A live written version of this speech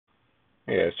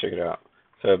Hey guys, check it out.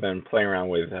 So I've been playing around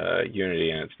with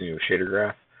Unity and its new shader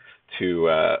graph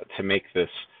to make this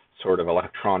sort of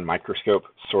electron microscope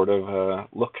sort of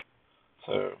look.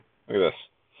 So look at this.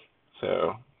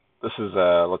 So this is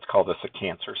let's call this a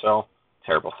cancer cell.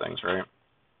 Terrible things, right?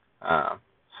 Uh,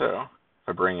 so if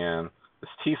I bring in this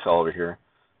T cell over here,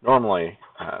 normally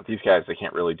these guys they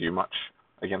can't really do much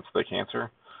against the cancer,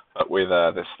 but with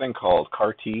this thing called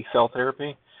CAR T cell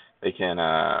therapy, they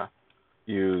can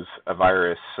use a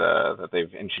virus that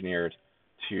they've engineered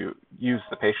to use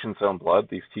the patient's own blood,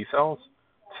 these T cells,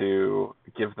 to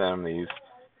give them these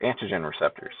antigen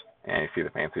receptors. And you see the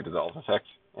fancy dissolve effect?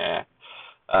 Yeah.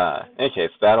 In any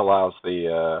case, that allows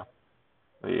the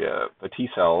T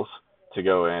cells to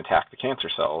go and attack the cancer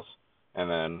cells, and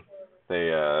then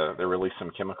they release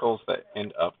some chemicals that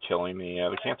end up killing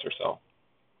the cancer cell.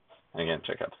 And again,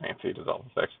 check out the fancy dissolve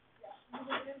effect.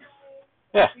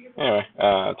 Yeah. Anyway,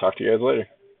 talk to you guys later.